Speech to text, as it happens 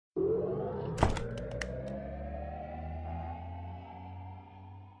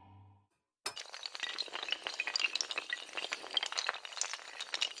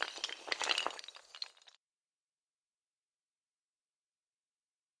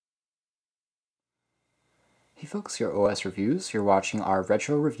Hey folks, your OS Reviews. You're watching our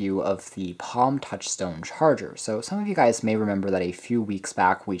retro review of the Palm Touchstone charger. So some of you guys may remember that a few weeks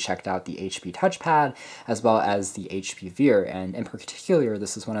back we checked out the HP touchpad as well as the HP Veer, and in particular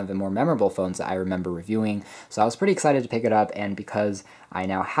this is one of the more memorable phones that I remember reviewing. So I was pretty excited to pick it up, and because I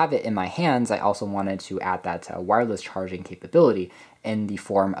now have it in my hands, I also wanted to add that wireless charging capability in the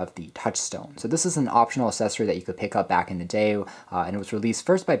form of the Touchstone. So this is an optional accessory that you could pick up back in the day, and it was released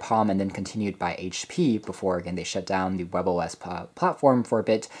first by Palm and then continued by HP before, again, they shut down the WebOS platform for a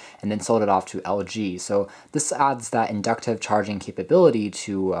bit and then sold it off to LG. So this adds that inductive charging capability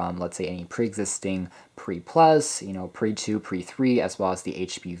to, let's say, any pre-existing Pre Plus, Pre 2, Pre 3, as well as the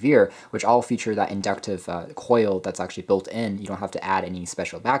HP Veer, which all feature that inductive coil that's actually built in. You don't have to add any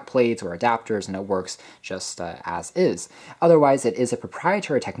special backplates or adapters, and it works just as is. Otherwise, it is a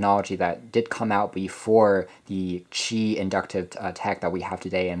proprietary technology that did come out before the Qi inductive tech that we have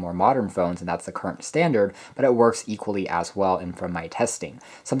today in more modern phones, and that's the current standard, but it works equally as well in from my testing.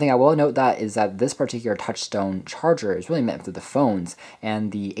 Something I will note that is that this particular Touchstone charger is really meant for the phones,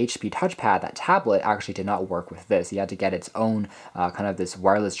 and the HP touchpad, that tablet, actually did not work with this. You had to get its own kind of this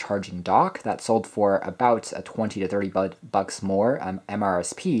wireless charging dock that sold for about 20 to 30 bucks more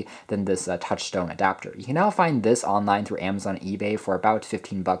MRSP than this Touchstone adapter. You can now find this online through Amazon and eBay for about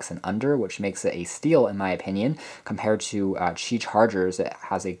 15 bucks and under, which makes it a steal in my opinion compared to Qi chargers. It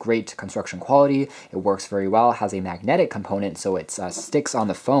has a great construction quality, it works very well, has a magnetic component so it sticks on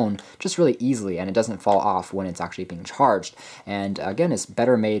the phone just really easily and it doesn't fall off when it's actually being charged. And again, it's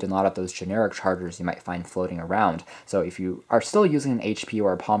better made than a lot of those generic chargers you might find floating around. So if you are still using an HP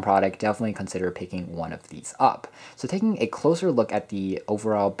or a Palm product, definitely consider picking one of these up. So taking a closer look at the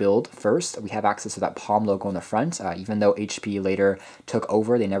overall build first, we have access to that Palm logo on the front. Even though HP later took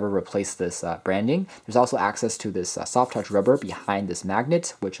over, they never replaced this branding. There's also access to this soft touch rubber behind this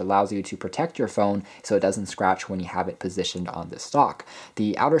magnet, which allows you to protect your phone so it doesn't scratch when you have it positioned on the stock.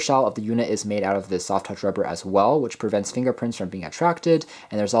 The outer shell of the unit is made out of this soft touch rubber as well, which prevents fingerprints from being attracted,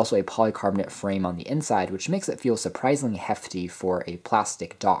 and there's also a polycarbonate frame on the inside, which makes it feel surprisingly hefty for a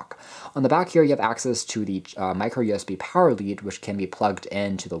plastic dock. On the back here, you have access to the micro USB power lead, which can be plugged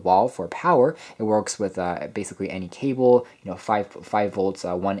into the wall for power. It works with basically any cable, 5 volts,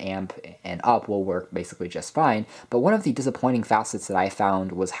 1 amp and up will work basically just fine. But one of the disappointing facets that I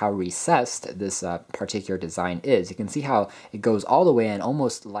found was how recessed this particular design is. You can see how it goes all the way in,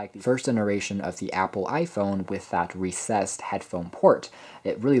 almost like the first generation of the Apple iPhone with that recessed headphone port.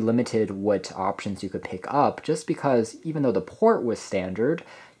 It really limited what options you could pick up, just because even though the port was standard,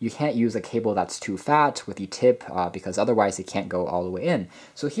 you can't use a cable that's too fat with the tip because otherwise it can't go all the way in.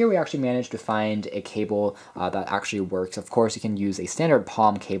 So here we actually managed to find a cable that actually works. Of course, you can use a standard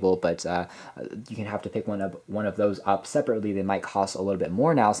Palm cable, but you can have to pick one of those up separately. They might cost a little bit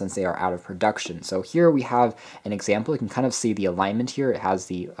more now since they are out of production. So here we have an example. You can kind of see the alignment here. It has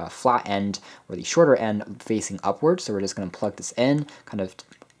the flat end or the shorter end facing upwards. So we're just going to plug this in, kind of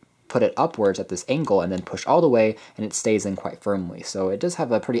put it upwards at this angle and then push all the way, and it stays in quite firmly. So it does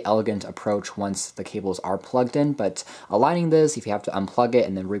have a pretty elegant approach once the cables are plugged in, but aligning this, if you have to unplug it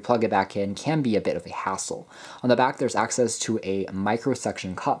and then replug it back in, can be a bit of a hassle. On the back, there's access to a micro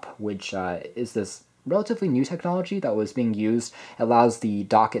suction cup, which is this relatively new technology that was being used. It allows the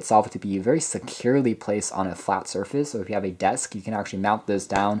dock itself to be very securely placed on a flat surface. So if you have a desk, you can actually mount this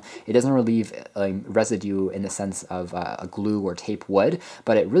down. It doesn't relieve residue in the sense of a glue or tape would,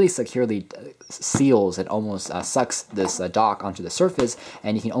 but it really securely seals and almost sucks this dock onto the surface,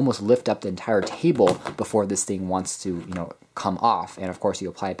 and you can almost lift up the entire table before this thing wants to, come off. And of course, you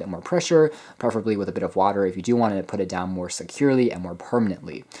apply a bit more pressure, preferably with a bit of water if you do want to put it down more securely and more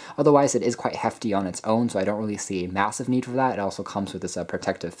permanently. Otherwise, it is quite hefty on its own, so I don't really see a massive need for that. It also comes with this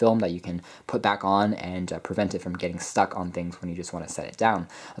protective film that you can put back on and prevent it from getting stuck on things when you just want to set it down.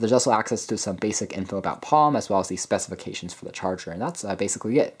 There's also access to some basic info about Palm as well as the specifications for the charger, and that's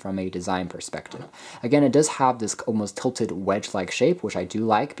basically it from a design perspective. Again, it does have this almost tilted wedge-like shape, which I do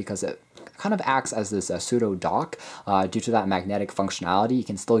like because it kind of acts as this pseudo dock. Due to that magnetic functionality, you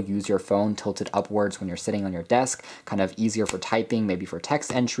can still use your phone tilted upwards when you're sitting on your desk, kind of easier for typing, maybe for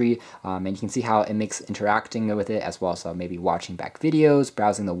text entry, and you can see how it makes interacting with it as well as maybe watching back videos,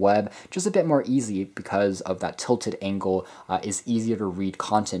 browsing the web, just a bit more easy because of that tilted angle. Is easier to read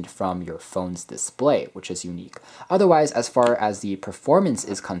content from your phone's display, which is unique. Otherwise, as far as the performance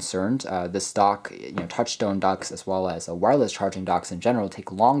is concerned, this dock, Touchstone docks as well as wireless charging docks in general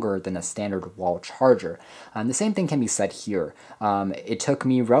take longer than a standard standard wall charger. The same thing can be said here. It took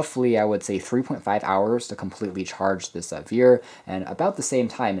me roughly, I would say, 3.5 hours to completely charge this Veer, and about the same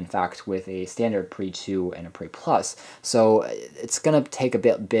time, in fact, with a standard Pre 2 and a Pre Plus. So it's going to take a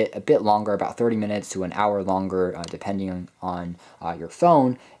bit longer, about 30 minutes to an hour longer, depending on your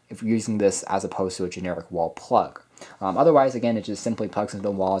phone, if you're using this as opposed to a generic wall plug. Otherwise, again, it just simply plugs into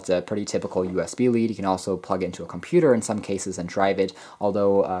the wall. It's a pretty typical USB lead. You can also plug it into a computer in some cases and drive it,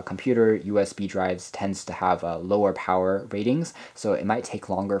 although computer USB drives tends to have lower power ratings, so it might take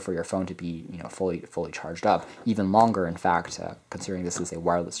longer for your phone to be fully charged up, even longer, in fact, considering this is a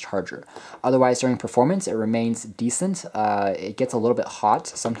wireless charger. Otherwise, during performance, it remains decent. It gets a little bit hot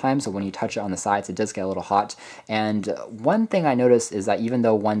sometimes, so when you touch it on the sides, it does get a little hot. And one thing I noticed is that even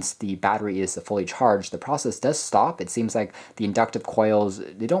though once the battery is fully charged, the process does stop. It seems like the inductive coils,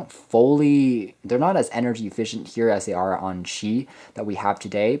 they're not as energy efficient here as they are on Qi that we have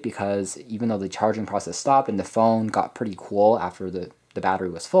today, because even though the charging process stopped and the phone got pretty cool after the battery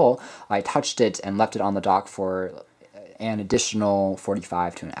was full, I touched it and left it on the dock for an additional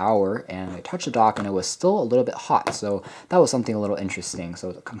 45 to an hour, and I touched the dock and it was still a little bit hot, so that was something a little interesting.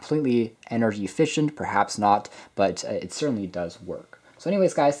 So completely energy efficient, perhaps not, but it certainly does work. So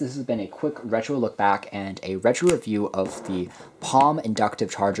anyways, guys, this has been a quick retro look back and a retro review of the Palm inductive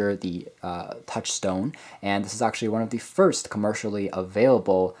charger, the Touchstone, and this is actually one of the first commercially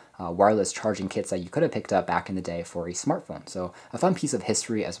available wireless charging kits that you could have picked up back in the day for a smartphone. So a fun piece of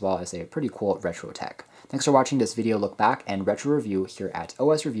history as well as a pretty cool retro tech. Thanks for watching this video look back and retro review here at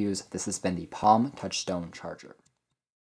OS Reviews. This has been the Palm Touchstone charger.